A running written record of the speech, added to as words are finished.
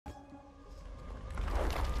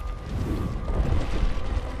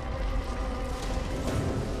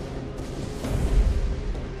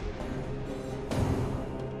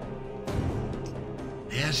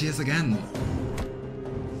there she is again.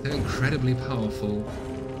 So incredibly powerful.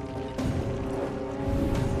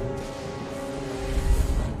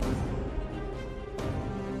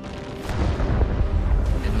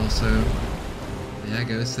 And also, there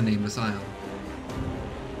goes the Nameless Isle.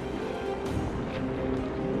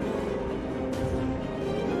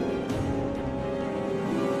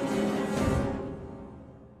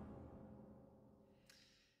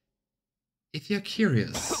 If you're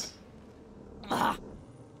curious,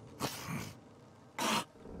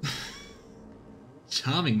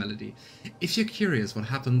 charming melody. If you're curious what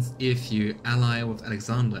happens if you ally with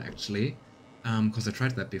Alexander, actually, because I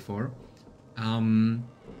tried that before,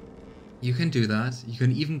 you can do that. You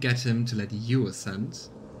can even get him to let you ascend.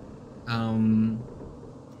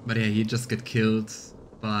 But yeah, you just get killed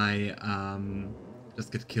by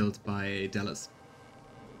Dallas.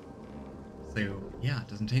 So yeah, it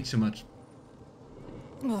doesn't change too much.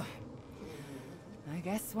 I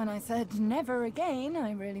guess when I said never again,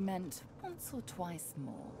 I really meant once or twice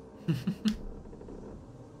more.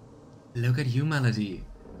 Look at you, Melody.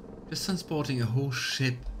 Just transporting a whole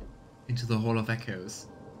ship into the Hall of Echoes.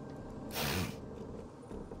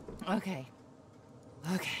 Okay.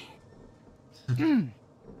 Okay.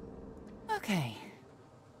 Okay.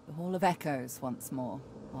 The Hall of Echoes once more.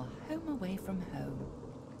 Our home away from home.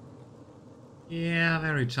 Yeah,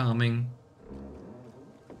 very charming.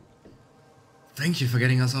 Thank you for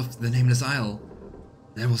getting us off the Nameless Isle.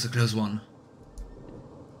 That was a close one.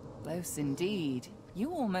 Close indeed.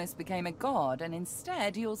 You almost became a god, and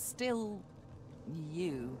instead you're still...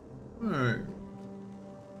 you. Oh.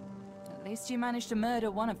 At least you managed to murder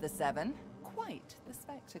one of the 7. Quite the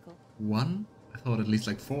spectacle. 1? I thought at least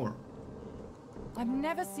like 4. I've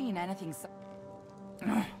never seen anything so...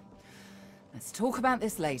 Let's talk about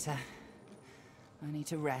this later. I need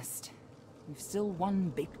to rest. We've still one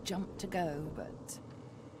big jump to go, but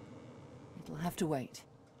it'll have to wait.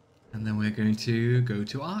 And then we're going to go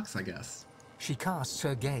to Arx, I guess. She casts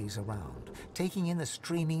her gaze around, taking in the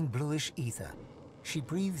streaming bluish ether. She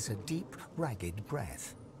breathes a deep, ragged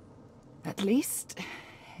breath. At least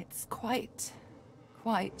it's quite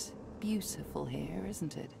beautiful here,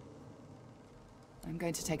 isn't it? I'm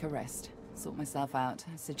going to take a rest, sort myself out.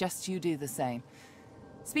 I suggest you do the same.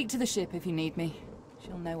 Speak to the ship if you need me.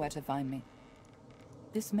 She'll know where to find me.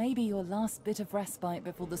 This may be your last bit of respite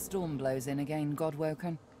before the storm blows in again,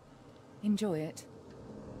 Godwoken. Enjoy it.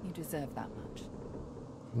 You deserve that much.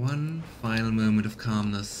 One final moment of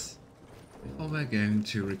calmness before we're going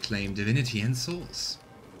to reclaim Divinity and Source.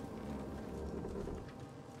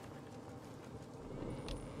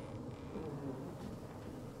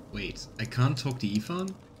 Wait, I can't talk to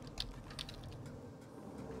Ifan?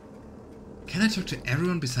 Can I talk to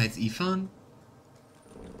everyone besides Ifan?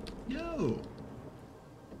 No!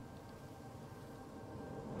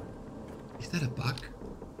 Is that a bug?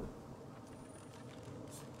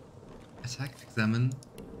 Attack, examine.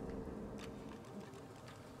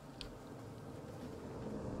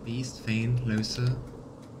 Beast, Fane, Lohse.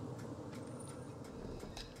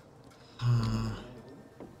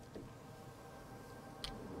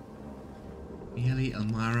 Merely,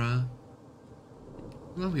 Elmira.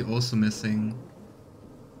 Who are we also missing?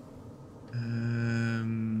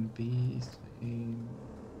 Beast, Fane.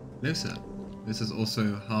 Lohse. This is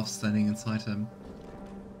also half standing inside him.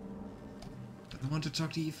 But I want to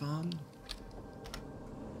talk to Ifan.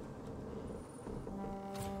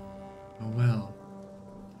 Oh well.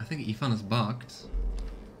 I think Ifan is bugged.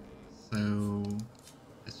 So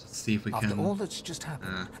let's just see if we can... After all that's just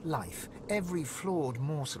happened, life, every flawed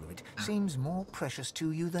morsel of it, seems more precious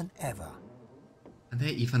to you than ever. And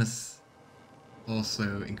there Ifan is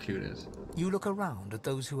also included. You look around at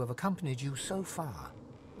those who have accompanied you so far.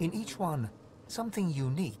 In each one, something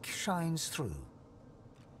unique shines through.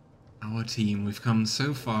 Our team, we've come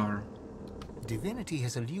so far. Divinity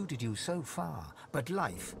has eluded you so far, but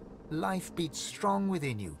life beats strong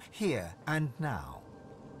within you, here and now.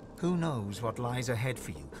 Who knows what lies ahead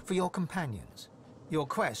for you, for your companions? Your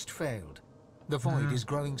quest failed. The void is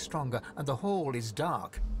growing stronger, and the hall is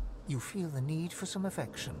dark. You feel the need for some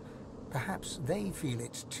affection. Perhaps they feel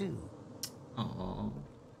it too. Aww.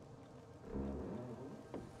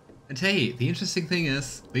 And hey, the interesting thing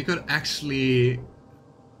is, we could actually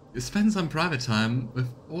spend some private time with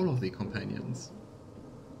all of the companions.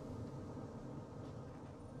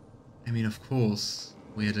 I mean, of course,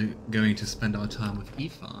 we're going to spend our time with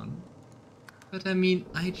Ifan. But I mean,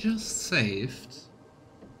 I just saved.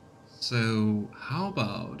 So how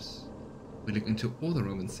about we look into all the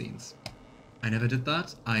Roman scenes? I never did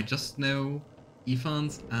that. I just know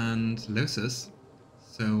Ifan's and Lohse's.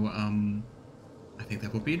 So I think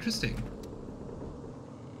that would be interesting.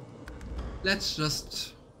 let's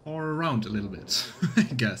just whore around a little bit, I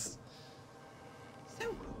guess.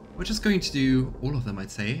 So, we're just going to do all of them,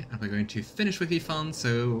 I'd say, and we're going to finish with Ifan,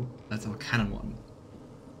 so that's our canon one.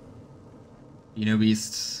 You know,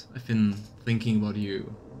 Beast, I've been thinking about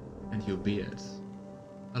you and your beard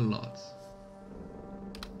a lot.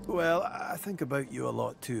 Well, I think about you a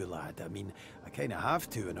lot too, lad. I mean, I kind of have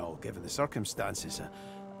to and all, given the circumstances.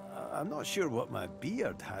 I'm not sure what my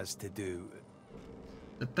beard has to do.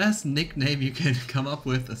 The best nickname you can come up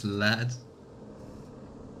with is lad.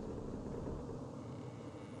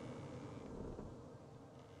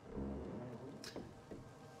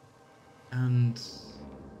 And,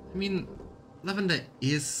 I mean, Lavender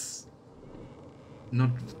is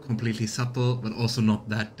not completely subtle, but also not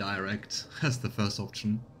that direct as the first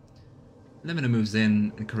option. Lavender moves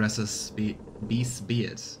in and caresses Beast's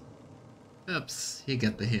beard. Perhaps he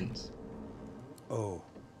get the hint. Oh.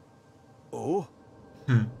 Oh?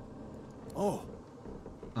 Oh.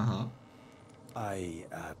 Uh-huh.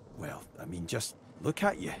 Well, I mean, just look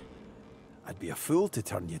at you. I'd be a fool to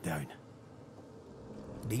turn you down.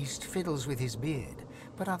 Beast fiddles with his beard,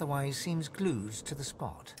 but otherwise seems glued to the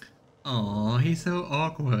spot. Aw, he's so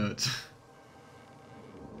awkward.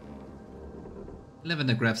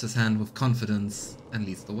 Lavender grabs his hand with confidence and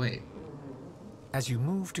leads the way. As you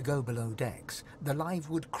move to go below decks, the live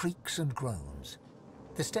wood creaks and groans.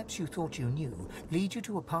 The steps you thought you knew lead you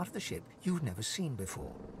to a part of the ship you've never seen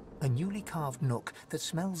before. A newly carved nook that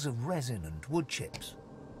smells of resin and wood chips.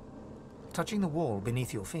 Touching the wall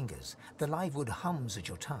beneath your fingers, the live wood hums at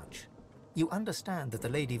your touch. You understand that the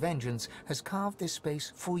Lady Vengeance has carved this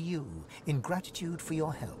space for you in gratitude for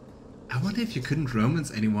your help. I wonder if you couldn't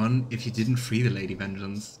romance anyone if you didn't free the Lady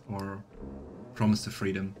Vengeance, or promise to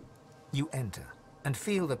free them. You enter and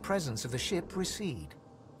feel the presence of the ship recede,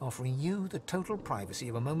 offering you the total privacy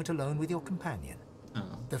of a moment alone with your companion.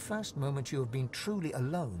 Oh. The first moment you have been truly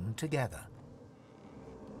alone together.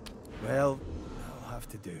 Well, I'll have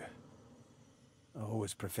to do. I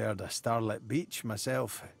always preferred a starlit beach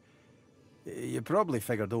myself. You probably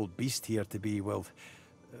figured old Beast here to be, well,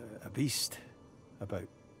 a beast about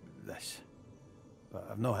this. But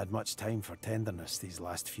I've not had much time for tenderness these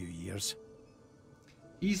last few years.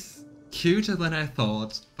 He's cuter than I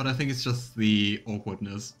thought, but I think it's just the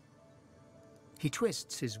awkwardness. He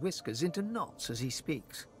twists his whiskers into knots as he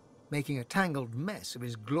speaks, making a tangled mess of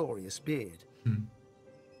his glorious beard.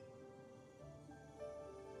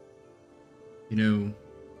 You know,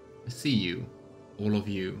 I see you, all of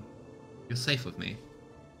you. You're safe with me.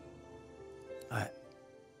 I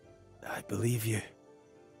believe you.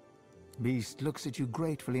 Beast looks at you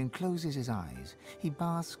gratefully and closes his eyes. He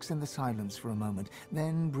basks in the silence for a moment,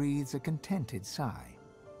 then breathes a contented sigh.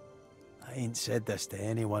 I ain't said this to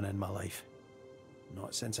anyone in my life.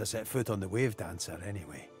 Not since I set foot on the Wave Dancer,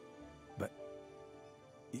 anyway. But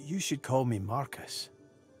you should call me Marcus.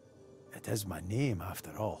 It is my name,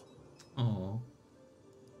 after all. Aww.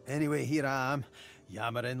 Anyway, here I am,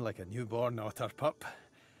 yammering like a newborn otter pup.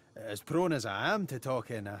 As prone as I am to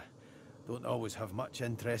talking, I don't always have much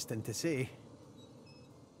interesting to say.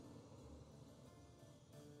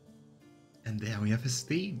 And there we have his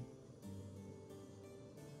theme.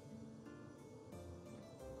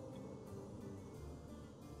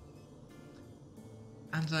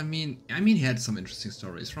 And I mean he had some interesting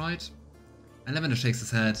stories, right? And Lavender shakes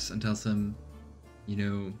his head and tells him, you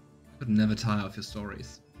know, I could never tire of your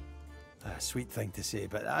stories. A sweet thing to say,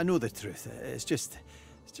 but I know the truth. It's just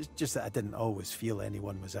that I didn't always feel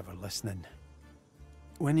anyone was ever listening.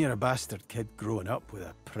 When you're a bastard kid growing up with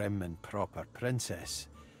a prim and proper princess,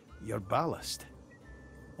 you're ballast.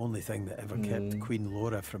 Only thing that ever kept Queen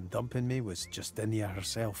Laura from dumping me was Justinia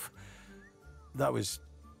herself. That was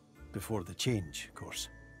before the change, of course.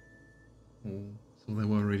 Oh, so they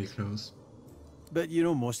were really close. But you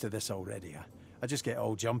know most of this already. I just get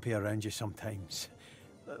all jumpy around you sometimes.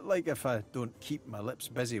 Like if I don't keep my lips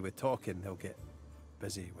busy with talking, they'll get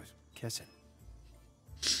busy with kissing.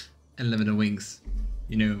 And Lavender winks.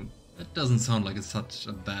 You know, that doesn't sound like it's such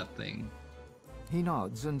a bad thing. He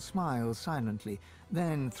nods and smiles silently,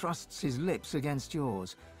 then thrusts his lips against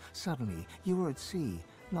yours. Suddenly, you are at sea,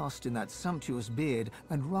 lost in that sumptuous beard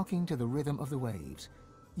and rocking to the rhythm of the waves.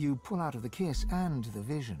 You pull out of the kiss and the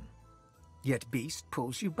vision. Yet Beast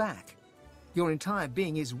pulls you back. Your entire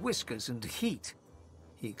being is whiskers and heat.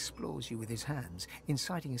 He explores you with his hands,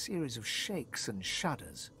 inciting a series of shakes and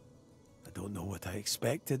shudders. I don't know what I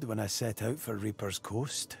expected when I set out for Reaper's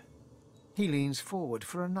Coast. He leans forward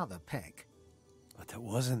for another peck. But it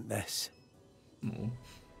wasn't this. Oh.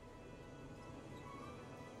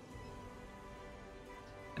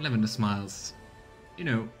 And Lavender smiles. You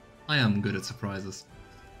know, I am good at surprises.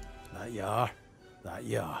 That you are. That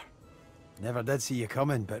you are. Never did see you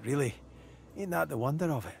coming, but really, ain't that the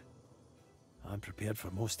wonder of it? I'm prepared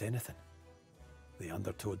for most anything. The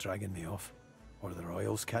undertow dragging me off, or the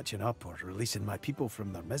royals catching up, or releasing my people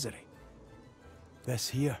from their misery. This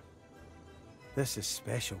here, this is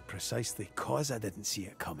special precisely cause I didn't see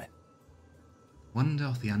it coming. Wonder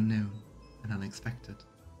of the unknown and unexpected.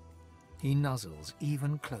 He nuzzles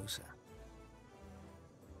even closer.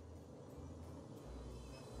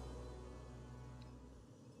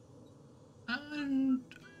 And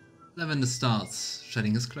Lavender starts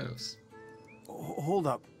shedding his clothes. Hold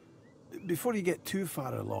up. Before you get too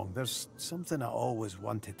far along, there's something I always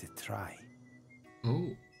wanted to try. Oh.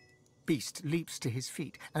 Beast leaps to his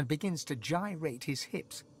feet and begins to gyrate his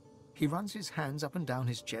hips. He runs his hands up and down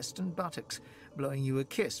his chest and buttocks, blowing you a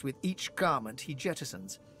kiss with each garment he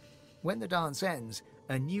jettisons. When the dance ends,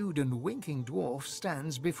 a nude and winking dwarf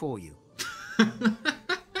stands before you.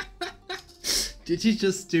 Did he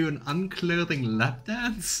just do an unclothing lap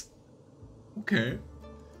dance? Okay.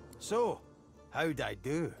 So, how'd I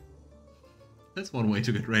do? That's one way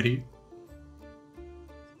to get ready.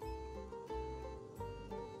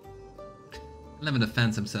 Lavender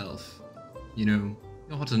fans himself. You know,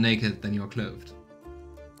 you're hotter naked than you're clothed.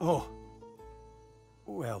 Oh.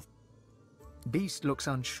 Well. Beast looks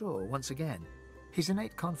unsure once again, his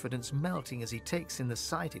innate confidence melting as he takes in the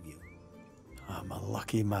sight of you. I'm a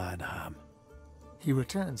lucky man, Ham. He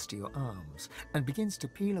returns to your arms and begins to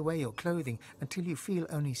peel away your clothing until you feel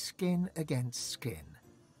only skin against skin.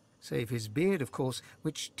 Save his beard, of course,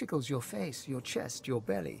 which tickles your face, your chest, your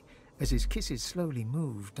belly, as his kisses slowly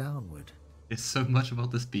move downward. There's so much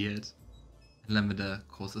about this beard. And Lavender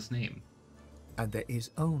calls his name. And there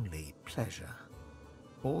is only pleasure.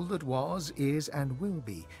 All that was, is, and will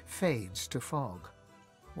be fades to fog.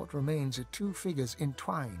 What remains are two figures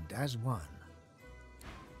entwined as one.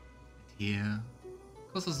 And here,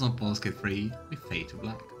 because it's not balls get free, we fade to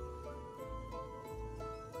black.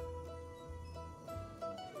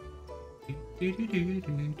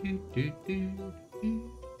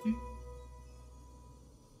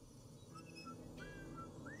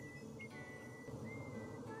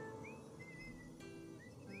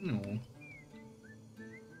 No.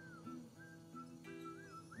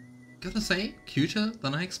 Gotta say, cuter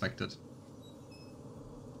than I expected.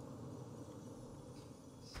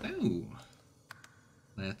 So,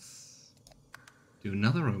 let's do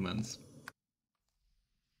another romance.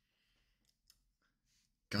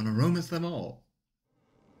 Gonna romance them all.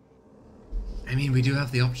 I mean, we do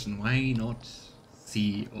have the option, why not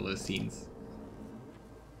see all those scenes?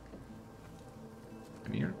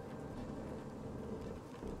 Come here.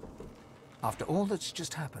 After all that's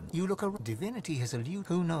just happened, you look around. Divinity has eluded.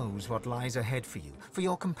 Who knows what lies ahead for you, for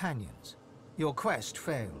your companions? Your quest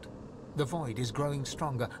failed. The void is growing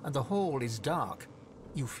stronger, and the hall is dark.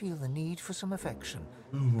 You feel the need for some affection.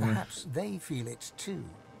 Perhaps they feel it too.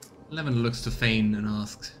 Lavender looks to Fane and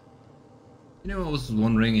asks, you know, I was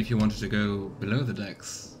wondering if you wanted to go below the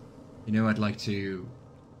decks. You know, I'd like to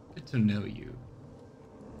get to know you.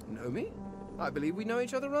 Know me? I believe we know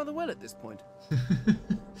each other rather well at this point.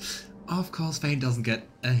 Of course, Fane doesn't get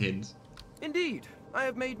a hint. Indeed. I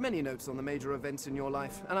have made many notes on the major events in your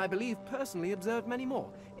life, and I believe personally observed many more.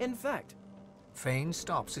 In fact... Fane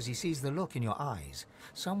stops as he sees the look in your eyes,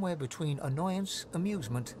 somewhere between annoyance,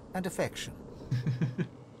 amusement, and affection.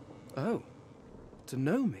 Oh. To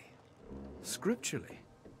know me. Scripturally.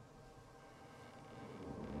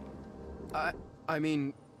 I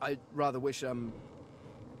mean, I'd rather wish,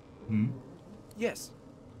 Yes.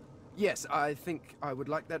 Yes, I think I would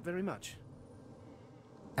like that very much.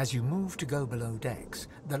 As you move to go below decks,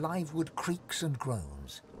 the live wood creaks and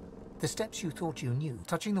groans. The steps you thought you knew,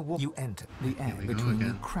 touching the wall you enter. The air between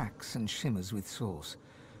you cracks and shimmers with sauce.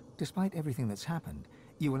 Despite everything that's happened,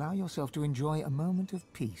 you allow yourself to enjoy a moment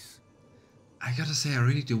of peace. I gotta say, I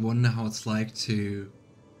really do wonder how it's like to,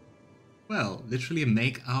 well, literally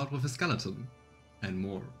make out with a skeleton. And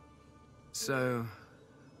more. So,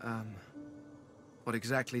 what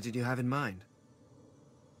exactly did you have in mind?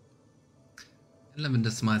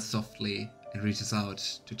 Lavender smiles softly and reaches out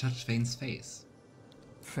to touch Fane's face.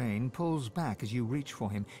 Fane pulls back as you reach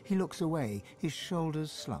for him. He looks away, his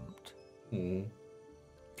shoulders slumped. Oh.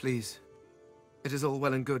 Please. It is all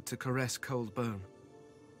well and good to caress cold bone,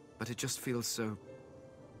 but it just feels so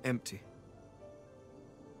empty.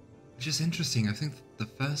 Which is interesting. I think the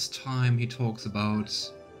first time he talks about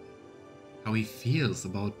how he feels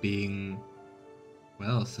about being,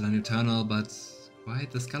 well, still an eternal, but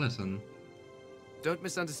quite the skeleton. Don't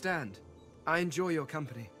misunderstand. I enjoy your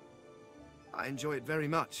company. I enjoy it very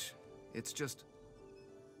much. It's just...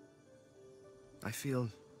 I feel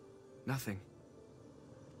Nothing.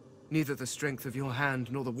 Neither the strength of your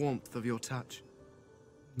hand nor the warmth of your touch.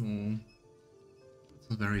 Oh,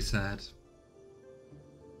 that's very sad.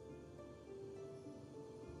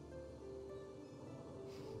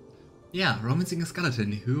 Yeah, romancing a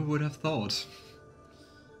skeleton, who would have thought?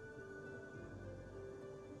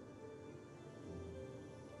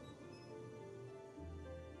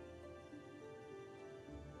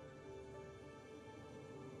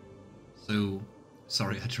 So,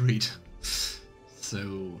 sorry, I had to read.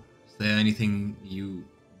 So, is there anything you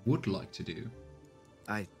would like to do?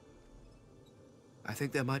 I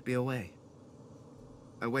think there might be a way.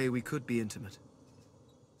 A way we could be intimate.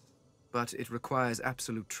 But it requires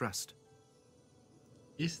absolute trust.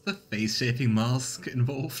 Is the face-shaping mask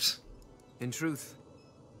involved? In truth,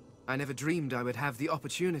 I never dreamed I would have the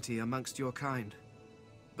opportunity amongst your kind.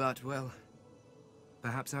 But, well,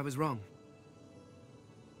 perhaps I was wrong.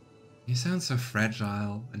 You sound so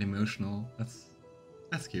fragile and emotional.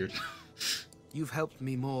 That's cute. You've helped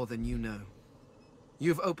me more than you know.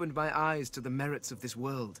 You've opened my eyes to the merits of this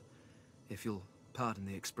world, if you'll pardon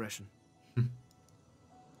the expression.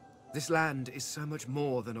 This land is so much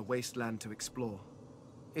more than a wasteland to explore.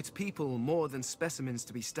 Its people more than specimens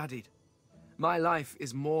to be studied. My life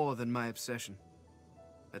is more than my obsession.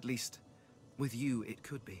 At least, with you it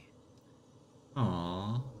could be.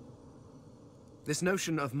 Aww. This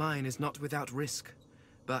notion of mine is not without risk,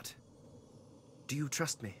 but do you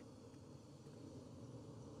trust me?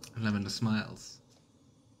 Lavender smiles.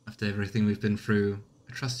 After everything we've been through,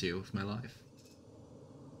 I trust you with my life.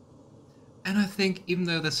 And I think even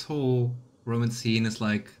though this whole romance scene is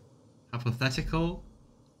like hypothetical,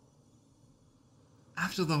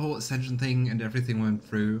 after the whole Ascension thing and everything went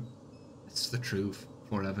through, it's the truth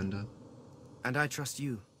for Lavender. And I trust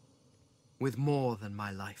you with more than my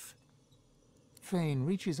life. Fane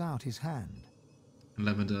reaches out his hand. And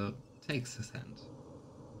Lavender takes his hand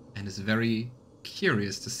and is very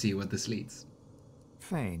curious to see where this leads.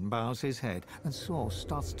 Fane bows his head and sauce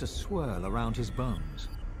starts to swirl around his bones.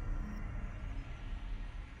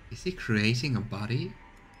 Is he creating a body?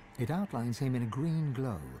 It outlines him in a green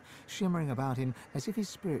glow, shimmering about him as if his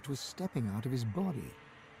spirit was stepping out of his body.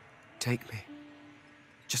 Take me.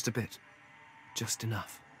 Just a bit. Just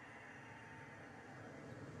enough.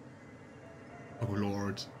 Oh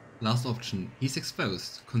lord. Last option. He's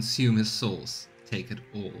exposed. Consume his souls. Take it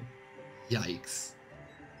all. Yikes.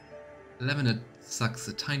 Lavender sucks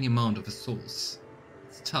a tiny amount of his souls.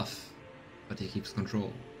 It's tough, but he keeps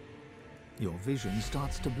control. Your vision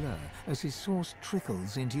starts to blur as his source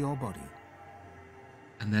trickles into your body.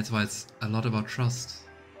 And that's why it's a lot about trust.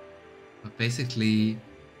 But basically,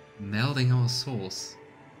 melding our souls.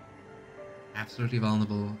 Absolutely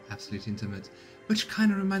vulnerable, absolutely intimate. Which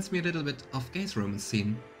kind of reminds me a little bit of Gay's romance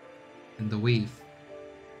scene in The Weave.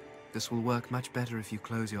 This will work much better if you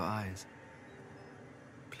close your eyes.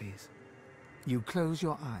 Please. You close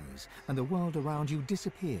your eyes and the world around you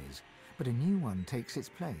disappears, but a new one takes its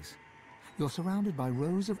place. You're surrounded by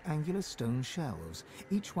rows of angular stone shelves,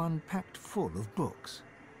 each one packed full of books.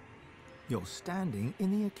 You're standing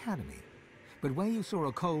in the academy, but where you saw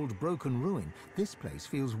a cold, broken ruin, this place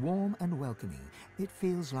feels warm and welcoming. It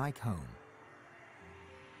feels like home.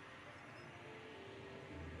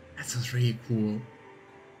 That sounds really cool.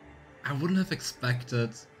 I wouldn't have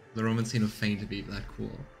expected the romance scene of Fane to be that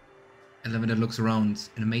cool. And Lavender looks around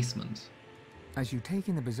in amazement. As you take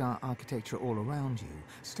in the bizarre architecture all around you,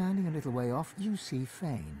 standing a little way off, you see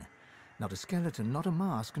Fane. Not a skeleton, not a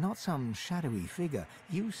mask, not some shadowy figure.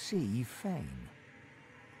 You see Fane.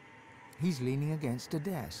 He's leaning against a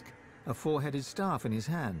desk, a four-headed staff in his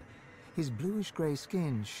hand. His bluish-grey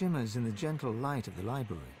skin shimmers in the gentle light of the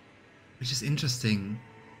library. Which is interesting.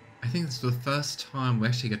 I think it's the first time we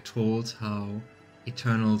actually get told how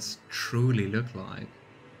Eternals truly look like.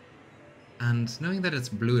 And knowing that it's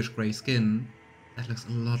bluish-grey skin, that looks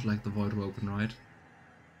a lot like the Void Woken, right?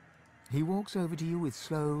 He walks over to you with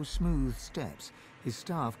slow, smooth steps, his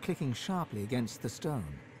staff clicking sharply against the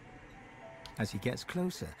stone. As he gets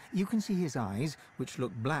closer, you can see his eyes, which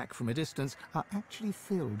look black from a distance, are actually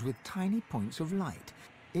filled with tiny points of light.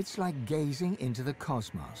 It's like gazing into the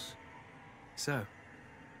cosmos. So,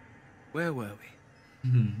 where were we?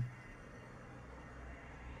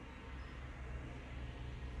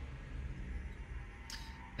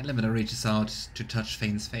 And Lavender reaches out to touch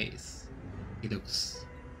Fane's face. He looks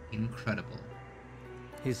incredible.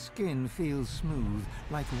 His skin feels smooth,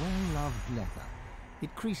 like well-loved leather.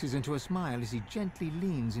 It creases into a smile as he gently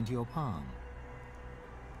leans into your palm.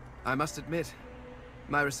 I must admit,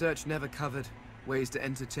 my research never covered ways to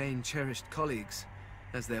entertain cherished colleagues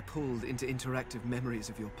as they're pulled into interactive memories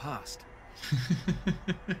of your past.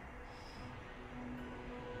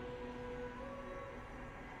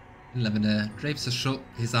 Lavender drapes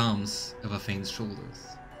his arms over Fane's shoulders.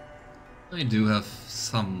 I do have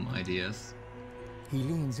some ideas. He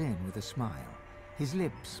leans in with a smile, his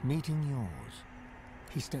lips meeting yours.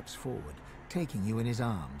 He steps forward, taking you in his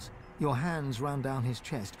arms. Your hands run down his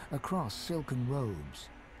chest, across silken robes.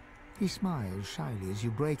 He smiles shyly as you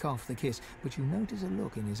break off the kiss, but you notice a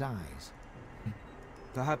look in his eyes.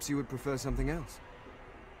 Perhaps you would prefer something else.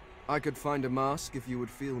 I could find a mask if you would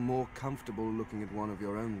feel more comfortable looking at one of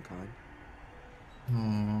your own kind.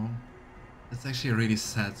 Oh, that's actually a really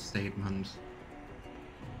sad statement.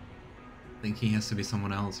 Thinking he has to be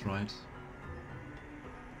someone else, right?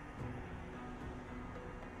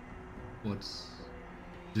 What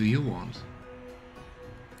do you want?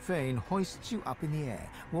 Fane hoists you up in the air,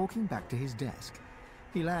 walking back to his desk.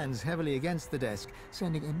 He lands heavily against the desk,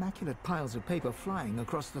 sending immaculate piles of paper flying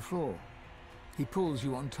across the floor. He pulls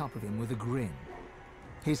you on top of him with a grin.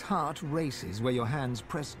 His heart races where your hands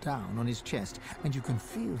press down on his chest, and you can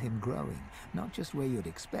feel him growing, not just where you'd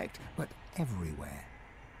expect, but everywhere.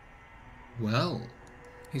 Well,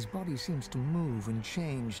 His body seems to move and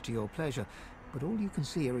change to your pleasure, but all you can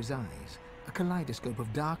see are his eyes, a kaleidoscope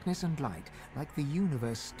of darkness and light, like the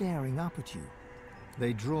universe staring up at you.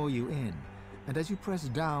 They draw you in, and as you press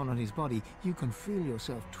down on his body, you can feel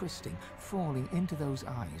yourself twisting, falling into those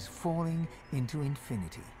eyes, falling into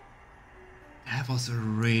infinity. that was a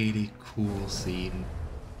really cool scene.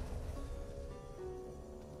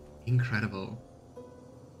 Incredible.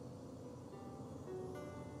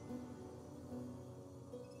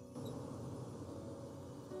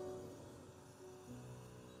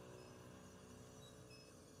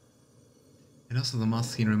 And also the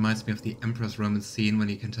mask scene reminds me of the Emperor's Roman scene when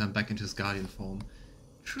he can turn back into his guardian form.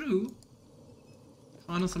 True.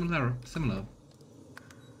 Kind of similar.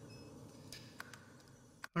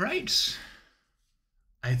 Alright.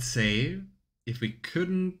 I'd say if we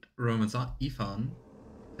couldn't romance Ifan,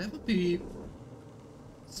 that would be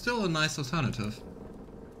still a nice alternative.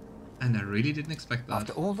 And I really didn't expect that.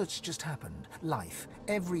 After all that's just happened, life,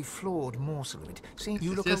 every flawed morsel of it, seems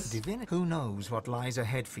you look Yes. up divinity. Who knows what lies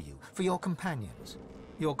ahead for you, for your companions?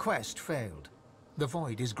 Your quest failed. The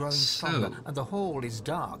void is growing stronger, and the hall is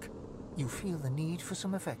dark. You feel the need for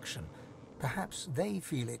some affection. Perhaps they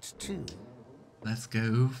feel it too. Let's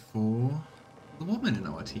go for the woman in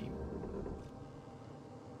our team.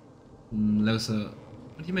 Lohse,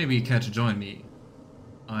 would you maybe care to join me?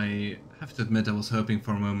 I have to admit I was hoping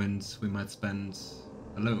for a moment we might spend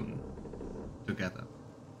alone together.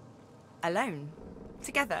 Alone?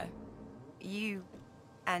 Together? You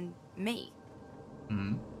and me?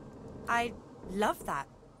 Hmm? I love that.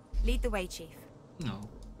 Lead the way, Chief. No.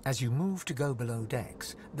 As you move to go below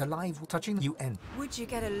decks, the live touching you end. Would you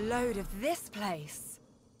get a load of this place?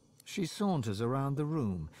 She saunters around the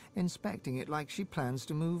room, inspecting it like she plans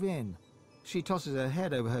to move in. She tosses her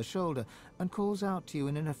head over her shoulder and calls out to you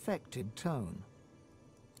in an affected tone.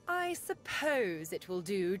 I suppose it will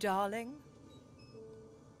do, darling.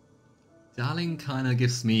 Darling kinda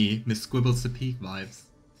gives me Miss Squibbles the Peak vibes.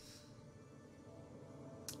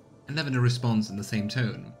 And Lavender responds in the same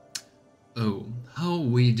tone. Oh, how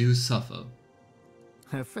we do suffer.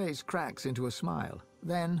 Her face cracks into a smile,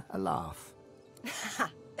 then a laugh.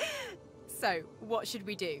 So, what should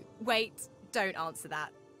we do? Wait, don't answer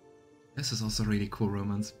that. This is also really cool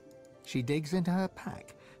romance. She digs into her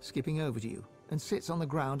pack, skipping over to you, and sits on the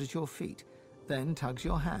ground at your feet, then tugs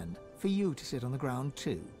your hand for you to sit on the ground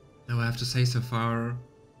too. Though I have to say so far,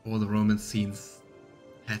 all the romance scenes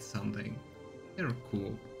had something. They were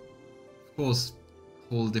cool. Of course,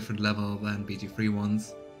 a whole different level than BG3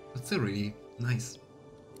 ones, but still really nice.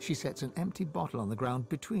 She sets an empty bottle on the ground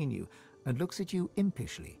between you and looks at you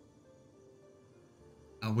impishly.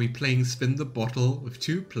 Are we playing Spin the Bottle with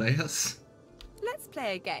 2 players? Let's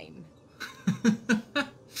play a game.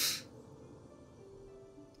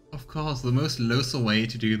 Of course, the most Lohse way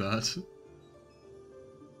to do that.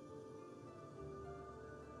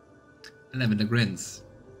 Lavender grins.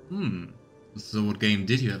 So what game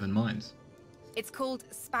did you have in mind? It's called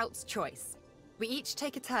Spout's Choice. We each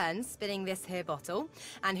take a turn spinning this here bottle,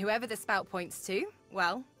 and whoever the spout points to,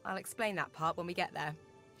 well, I'll explain that part when we get there.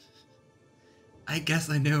 I guess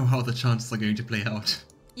I know how the chances are going to play out.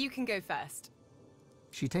 You can go first.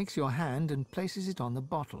 She takes your hand and places it on the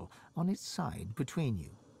bottle, on its side between you.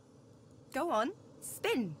 Go on,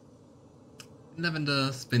 spin.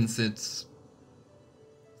 Lavender spins it.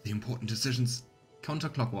 The important decisions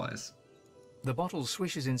counterclockwise. The bottle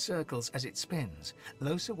swishes in circles as it spins.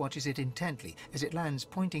 Lohse watches it intently as it lands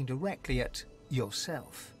pointing directly at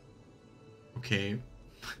yourself. Okay.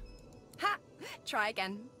 Ha! Try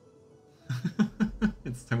again.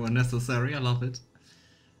 It's so unnecessary, I love it.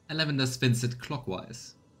 And Lavender spins it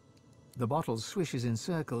clockwise. The bottle swishes in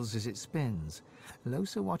circles as it spins.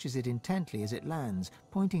 Lohse watches it intently as it lands,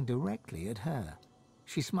 pointing directly at her.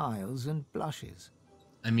 She smiles and blushes.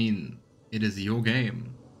 I mean, it is your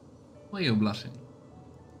game. Why are you blushing?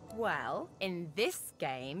 Well, in this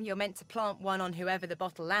game, you're meant to plant one on whoever the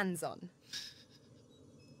bottle lands on.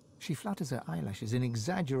 She flutters her eyelashes in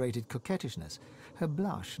exaggerated coquettishness, her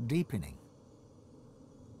blush deepening.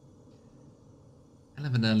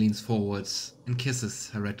 Lavender leans forwards and kisses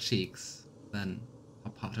her red cheeks, then her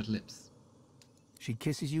parted lips. She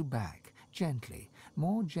kisses you back, gently,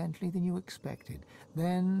 more gently than you expected,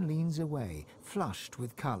 then leans away, flushed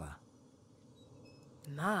with color.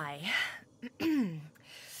 My...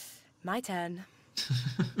 My turn.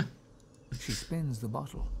 She spins the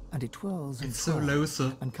bottle, and it twirls and It's so twirls,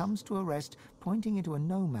 Lohse. and comes to a rest, pointing into a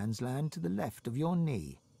no-man's land to the left of your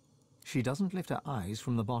knee. She doesn't lift her eyes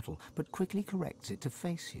from the bottle, but quickly corrects it to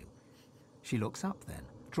face you. She looks up then,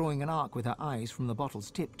 drawing an arc with her eyes from the bottle's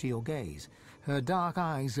tip to your gaze. Her dark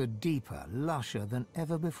eyes are deeper, lusher than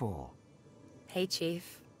ever before. Hey,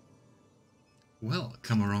 Chief. Well,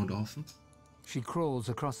 come around often. She crawls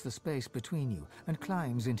across the space between you and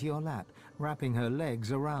climbs into your lap, wrapping her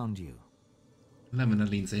legs around you. Lavender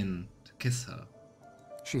leans in to kiss her.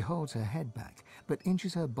 She holds her head back, but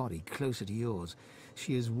inches her body closer to yours.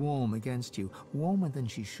 She is warm against you, warmer than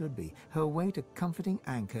she should be, her weight a comforting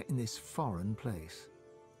anchor in this foreign place.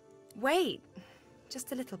 Wait,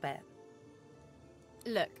 just a little bit.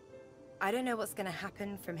 Look, I don't know what's going to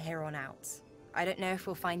happen from here on out. I don't know if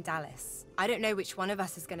we'll find Dallas. I don't know which one of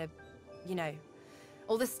us is going to, you know,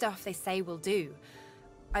 all the stuff they say we'll do.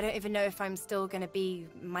 I don't even know if I'm still going to be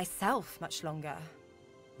myself much longer.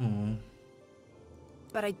 Aww.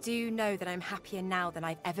 But I do know that I'm happier now than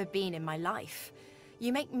I've ever been in my life.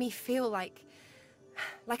 You make me feel like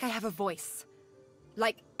I have a voice.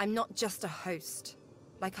 Like I'm not just a host.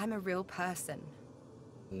 Like I'm a real person.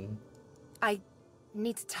 Aww. I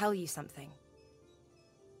need to tell you something.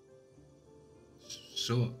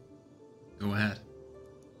 Sure. Go ahead.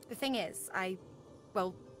 The thing is,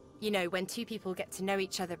 well, you know, when two people get to know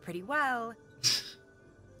each other pretty well,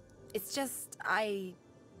 it's just,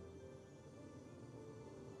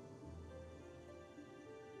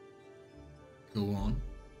 Go on.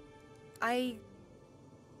 I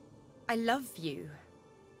love you.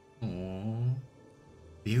 Aww.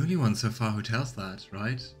 The only one so far who tells that,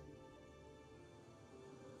 right?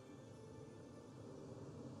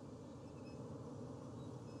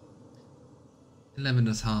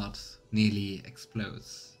 Lavender's heart nearly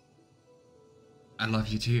explodes. I love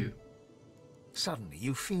you too. Suddenly,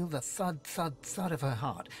 you feel the thud, thud, thud of her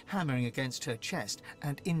heart hammering against her chest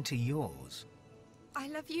and into yours. I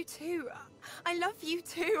love you too. I love you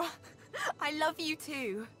too. I love you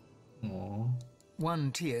too. Aww.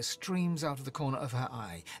 One tear streams out of the corner of her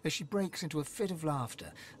eye as she breaks into a fit of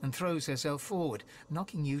laughter and throws herself forward,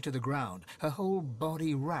 knocking you to the ground, her whole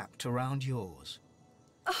body wrapped around yours.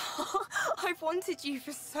 Oh, I've wanted you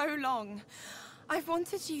for so long. I've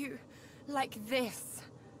wanted you like this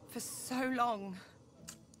for so long.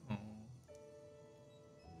 Aww.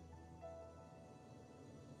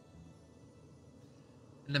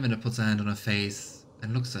 Lavender puts her hand on her face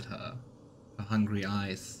and looks at her. Her hungry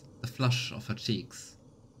eyes, the flush of her cheeks,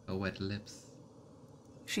 her wet lips.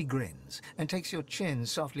 She grins and takes your chin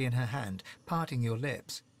softly in her hand, parting your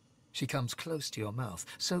lips. She comes close to your mouth,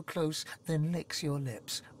 so close, then licks your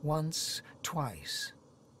lips, once, twice,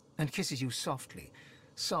 and kisses you softly,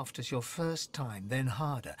 soft as your first time, then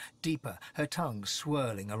harder, deeper, her tongue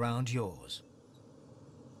swirling around yours.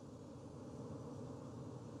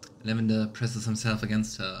 Lavender presses himself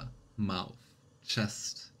against her, mouth,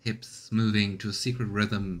 chest, hips moving to a secret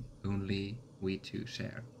rhythm only we two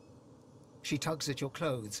share. She tugs at your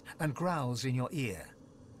clothes and growls in your ear.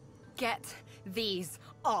 Get these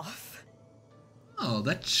off. Oh,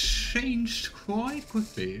 that changed quite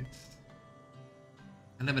quickly.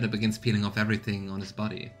 And Lavender begins peeling off everything on his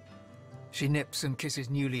body. She nips and kisses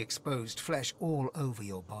newly exposed flesh all over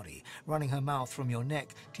your body, running her mouth from your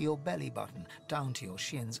neck to your belly button, down to your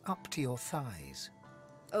shins, up to your thighs.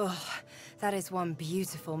 Oh, that is one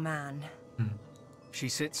beautiful man. She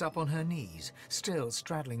sits up on her knees, still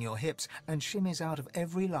straddling your hips, and shimmies out of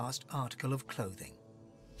every last article of clothing.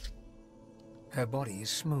 Her body is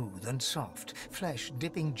smooth and soft, flesh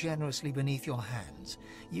dipping generously beneath your hands.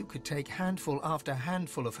 You could take handful after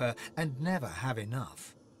handful of her and never have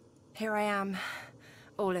enough. Here I am,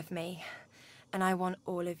 all of me, and I want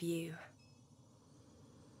all of you.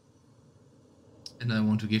 And I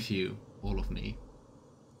want to give you all of me.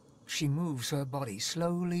 She moves her body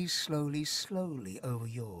slowly, slowly, slowly over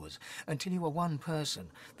yours, until you are one person,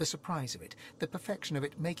 the surprise of it, the perfection of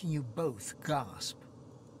it making you both gasp.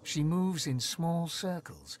 She moves in small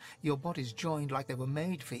circles, your bodies joined like they were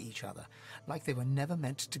made for each other, like they were never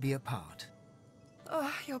meant to be apart.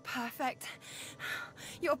 Oh, you're perfect.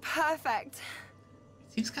 You're perfect.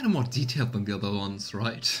 Seems kind of more detailed than the other ones,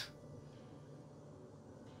 right?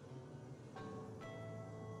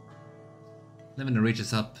 Lavender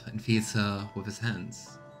reaches up and feels her with his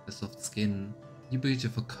hands, the soft skin, the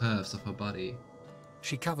beautiful curves of her body.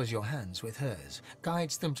 She covers your hands with hers,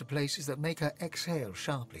 guides them to places that make her exhale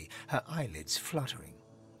sharply, her eyelids fluttering.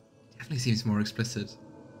 Definitely seems more explicit.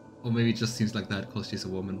 Or maybe it just seems like that because she's a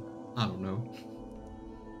woman. I don't know.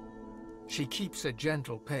 She keeps a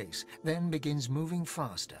gentle pace, then begins moving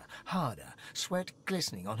faster, harder, sweat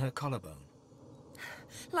glistening on her collarbone.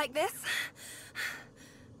 Like this?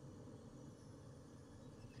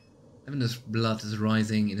 Lavender's blood is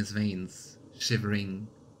rising in his veins, shivering,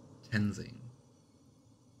 tensing.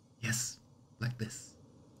 Yes, like this.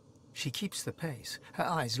 She keeps the pace, her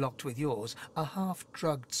eyes locked with yours, a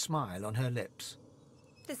half-drugged smile on her lips.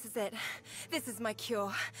 This is it. This is my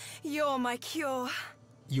cure. You're my cure.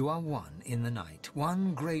 You are one in the night,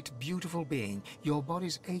 one great beautiful being, your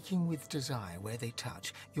bodies aching with desire where they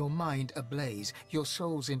touch, your mind ablaze, your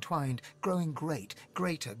souls entwined, growing great,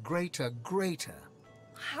 greater, greater, greater.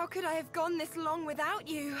 How could I have gone this long without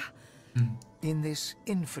you? In this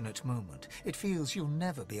infinite moment, it feels you'll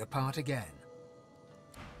never be apart again.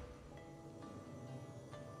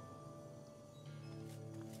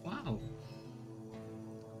 Wow.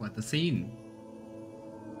 What the scene.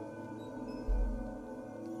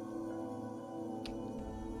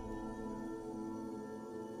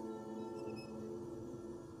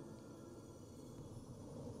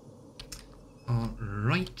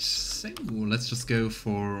 Alright, so let's just go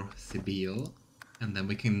for Sebille, and then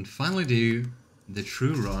we can finally do the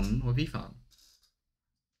true run of Ifan.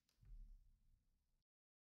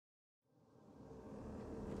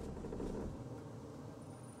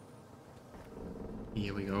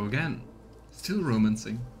 Here we go again. Still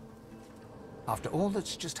romancing. After all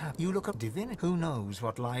that's just happened, you look up Divinity. Who knows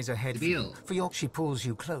what lies ahead for you? She pulls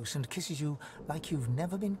you close and kisses you like you've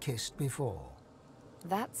never been kissed before.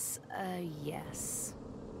 That's a yes.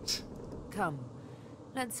 Come,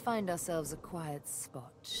 let's find ourselves a quiet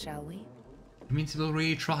spot, shall we? It means Sebille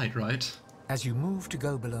really tried, right? As you move to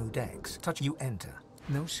go below decks, you enter.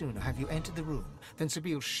 No sooner have you entered the room than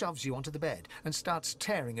Sebille shoves you onto the bed and starts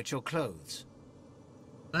tearing at your clothes.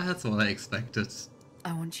 That's what I expected.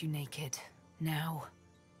 I want you naked, now.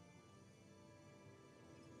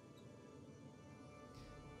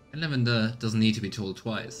 And Lavender doesn't need to be told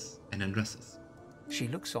twice, and undresses. She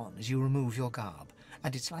looks on as you remove your garb,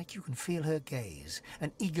 and it's like you can feel her gaze,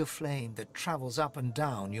 an eager flame that travels up and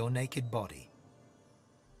down your naked body.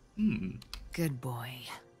 Good boy.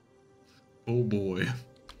 Oh boy.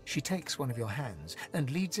 She takes one of your hands and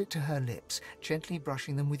leads it to her lips, gently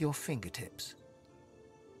brushing them with your fingertips.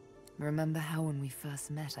 Remember how when we first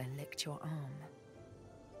met I licked your arm?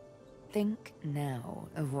 Think now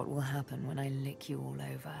of what will happen when I lick you all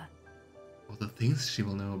over. All the things she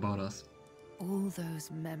will know about us. All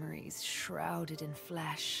those memories shrouded in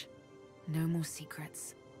flesh. No more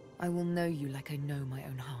secrets. I will know you like I know my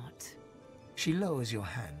own heart. She lowers your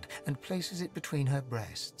hand and places it between her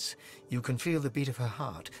breasts. You can feel the beat of her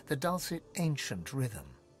heart, the dulcet, ancient rhythm.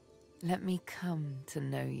 Let me come to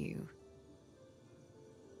know you.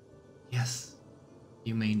 Yes,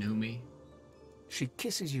 you may know me. She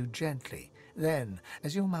kisses you gently. Then,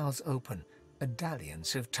 as your mouths open, a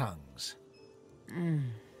dalliance of tongues.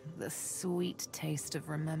 The sweet taste of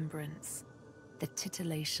remembrance. The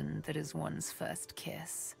titillation that is one's first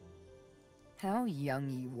kiss. How young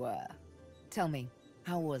you were. Tell me,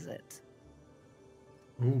 how was it?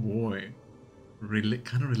 Oh boy.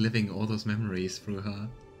 Kind of reliving all those memories through her.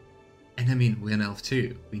 And I mean, we're an elf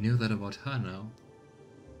too. We know that about her now.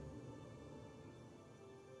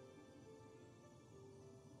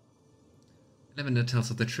 Lavender tells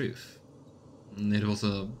her the truth. It was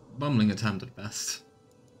a bumbling attempt at best.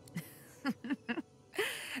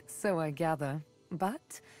 So I gather.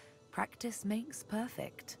 But practice makes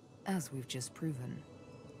perfect, as we've just proven.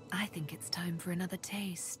 I think it's time for another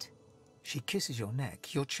taste. She kisses your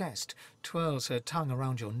neck, your chest, twirls her tongue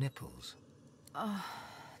around your nipples. Oh,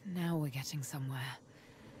 now we're getting somewhere.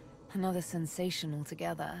 Another sensation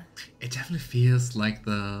altogether. It definitely feels like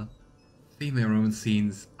the female romance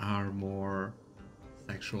scenes are more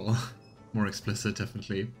sexual, more explicit,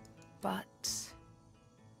 definitely. But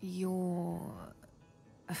you're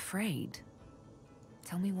afraid.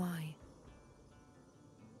 Tell me why.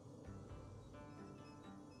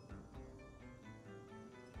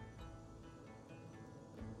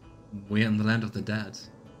 We're in the land of the dead.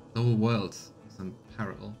 The whole world is in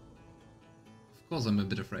peril. Of course I'm a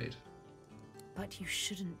bit afraid. But you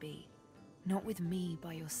shouldn't be. Not with me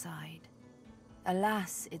by your side.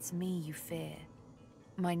 Alas, it's me you fear.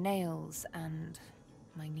 My nails and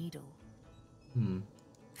my needle.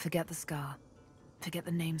 Forget the scar. Forget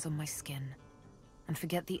the names on my skin. And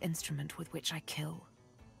forget the instrument with which I kill.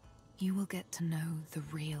 You will get to know the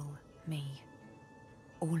real me.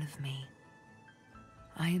 All of me.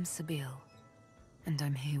 I am Sebille, and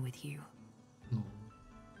I'm here with you. Oh.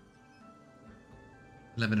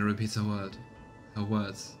 Lavender repeats her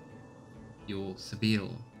words. You're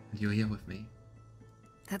Sebille, and you're here with me.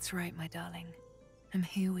 That's right, my darling. I'm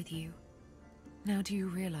here with you. Now do you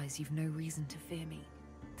realize you've no reason to fear me?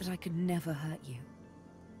 That I could never hurt you?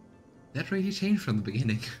 That really changed from the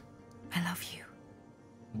beginning. I love you.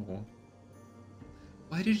 Oh.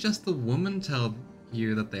 Why did just the woman tell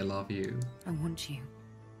you that they love you? I want you.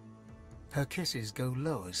 Her kisses go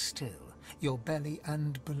lower still, your belly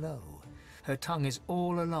and below. Her tongue is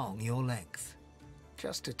all along your length.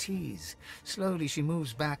 Just a tease. Slowly she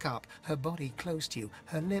moves back up, her body close to you,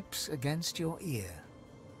 her lips against your ear.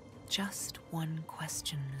 Just one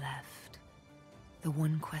question left. The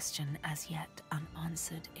one question as yet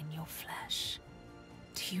unanswered in your flesh.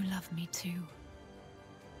 Do you love me too?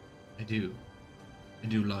 I do. I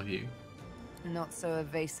do love you. Not so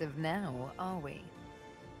evasive now, are we?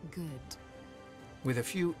 Good. With a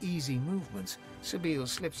few easy movements, Sebille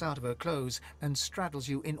slips out of her clothes and straddles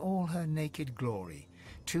you in all her naked glory.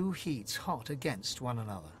 Two heats hot against one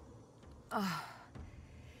another. Ah,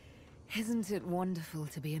 isn't it wonderful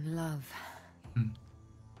to be in love?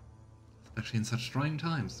 Especially in such trying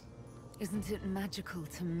times. Isn't it magical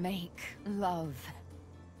to make love?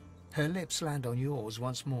 Her lips land on yours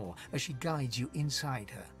once more as she guides you inside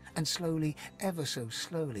her, and slowly, ever so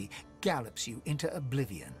slowly, gallops you into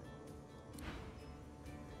oblivion.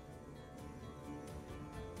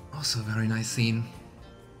 Also a very nice scene.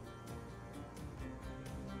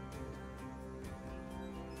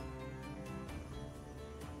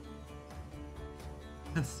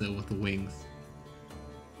 And still with the wings.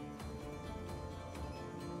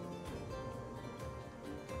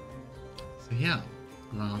 So yeah,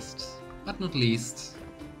 last but not least,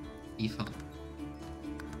 Ifan.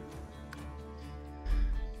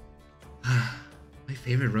 My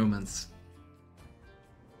favorite romance.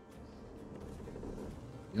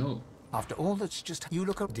 Yo. After all that's just... You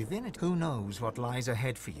look up Divinity. Who knows what lies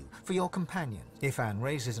ahead for you, for your companion? Ifan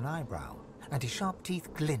raises an eyebrow, and his sharp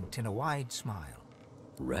teeth glint in a wide smile.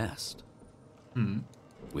 Rest?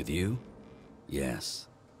 With you? Yes.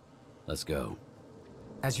 Let's go.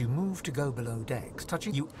 As you move to go below decks,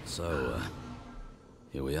 touching you... So,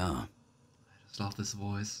 here we are. I just love this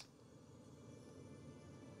voice.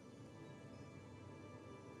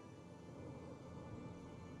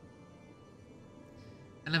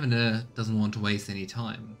 And Lavender doesn't want to waste any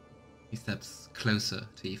time. He steps closer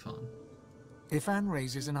to Ifan. Ifan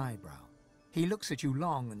raises an eyebrow. He looks at you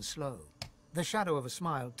long and slow. The shadow of a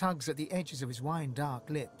smile tugs at the edges of his wine-dark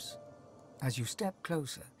lips. As you step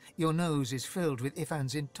closer, your nose is filled with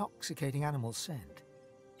Ifan's intoxicating animal scent.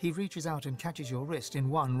 He reaches out and catches your wrist in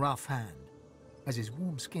one rough hand. As his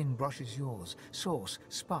warm skin brushes yours, sauce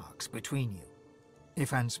sparks between you.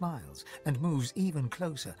 Ifan smiles and moves even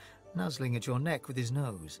closer, nuzzling at your neck with his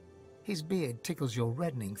nose. His beard tickles your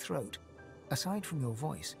reddening throat. Aside from your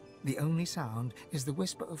voice, the only sound is the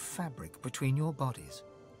whisper of fabric between your bodies.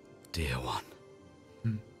 Dear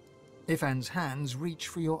one. Ifan's hands reach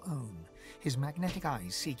for your own. His magnetic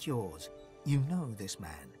eyes seek yours. You know this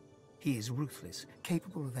man. He is ruthless,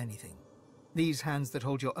 capable of anything. These hands that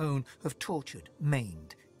hold your own have tortured,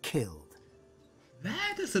 maimed, killed.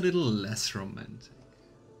 That is a little less romantic.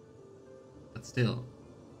 But still,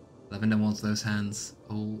 Lavender wants those hands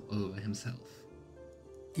all over himself.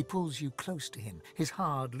 He pulls you close to him, his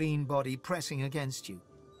hard, lean body pressing against you.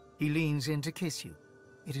 He leans in to kiss you.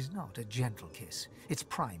 It is not a gentle kiss. It's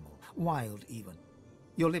primal, wild even.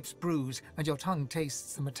 Your lips bruise and your tongue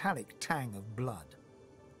tastes the metallic tang of blood.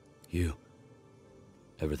 You.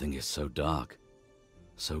 Everything is so dark,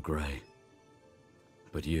 so grey.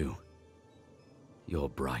 But you're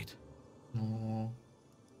bright. Aww.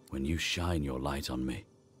 When you shine your light on me,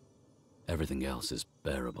 everything else is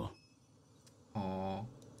bearable. Aww.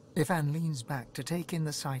 Ifan leans back to take in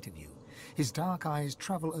the sight of you. His dark eyes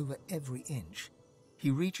travel over every inch.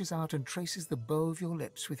 He reaches out and traces the bow of your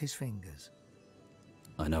lips with his fingers.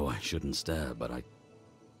 I know I shouldn't stare, but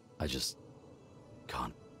I just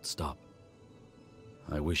can't stop.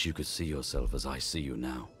 I wish you could see yourself as I see you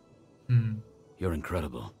now. You're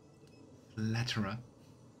incredible. Flatterer.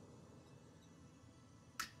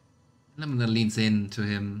 Lavender leans in to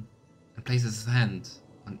him and places his hand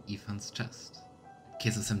on Ifan's chest,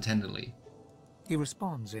 kisses him tenderly. He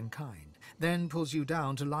responds in kind, then pulls you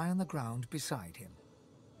down to lie on the ground beside him.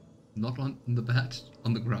 Not on the bed,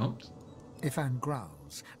 on the ground. Ifan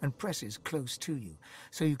growls and presses close to you,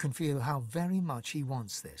 so you can feel how very much he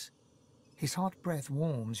wants this. His hot breath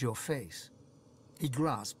warms your face. He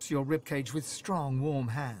grasps your ribcage with strong, warm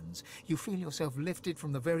hands. You feel yourself lifted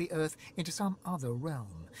from the very earth into some other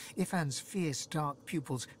realm. Ifan's fierce, dark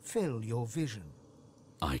pupils fill your vision.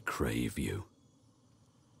 I crave you.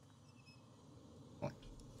 What?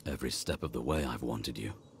 Every step of the way I've wanted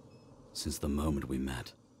you. Since the moment we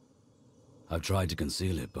met. I've tried to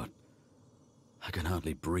conceal it, but I can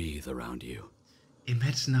hardly breathe around you.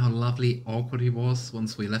 Imagine how lovely awkward he was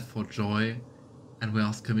once we left for Joy and we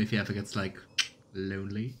asked him if he ever gets, like,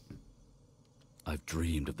 lonely. I've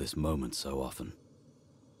dreamed of this moment so often.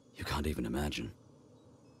 You can't even imagine.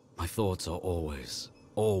 My thoughts are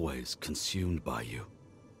always consumed by you.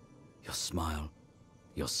 Your smile,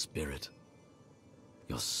 your spirit,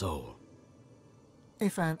 your soul.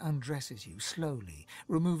 Ifan undresses you slowly,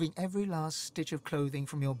 removing every last stitch of clothing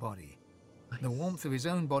from your body. Nice. The warmth of his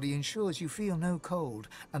own body ensures you feel no cold,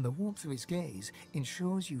 and the warmth of his gaze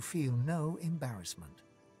ensures you feel no embarrassment.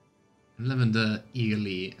 Lavender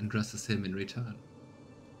eagerly undresses him in return.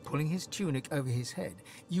 Pulling his tunic over his head,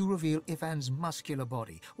 you reveal Ifan's muscular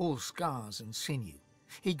body, all scars and sinew.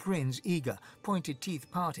 He grins eager, pointed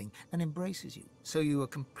teeth parting, and embraces you, so you are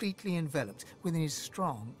completely enveloped within his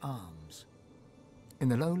strong arms. In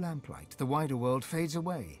the low lamplight, the wider world fades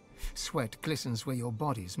away. Sweat glistens where your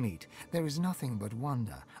bodies meet. There is nothing but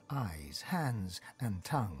wonder, eyes, hands, and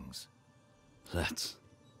tongues. Let's...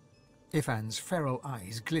 Ifan's feral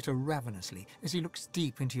eyes glitter ravenously as he looks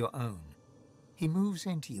deep into your own. He moves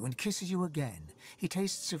into you and kisses you again. He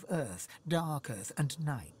tastes of earth, dark earth, and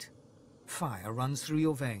night. Fire runs through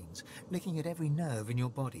your veins, licking at every nerve in your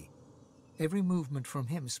body. Every movement from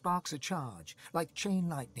him sparks a charge, like chain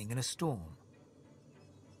lightning in a storm.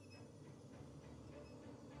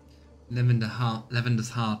 Lavender's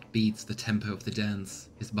heart beats the tempo of the dance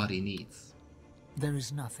his body needs. There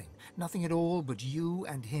is nothing, nothing at all but you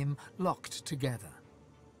and him locked together.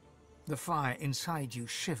 The fire inside you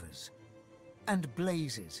shivers and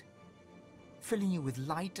blazes, filling you with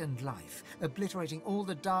light and life, obliterating all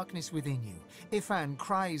the darkness within you. Ifan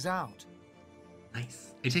cries out.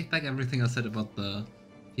 Nice. I take back everything I said about the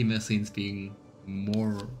female scenes being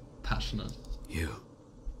more passionate.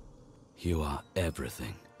 You are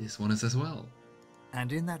everything. This one is as well.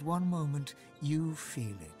 And in that one moment, you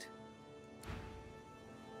feel it.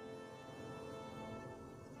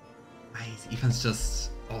 Nice. Ifan's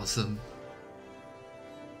just awesome.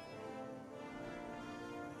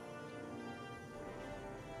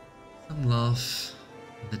 Some love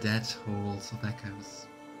in the dead halls of echoes.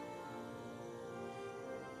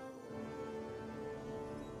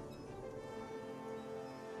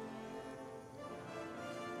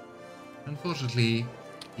 Unfortunately,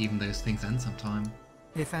 even those things end sometime.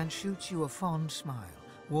 Ifan shoots you a fond smile,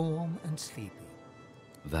 warm and sleepy.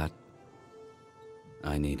 That...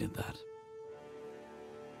 I needed that.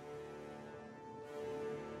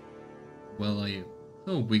 Well,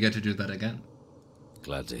 oh, we get to do that again.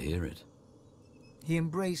 Glad to hear it. He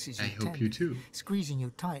embraces you I hope tenderly, you too. squeezing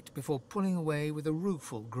you tight before pulling away with a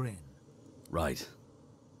rueful grin. Right.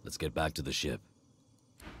 Let's get back to the ship.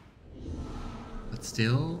 But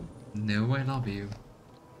still, no, I love you.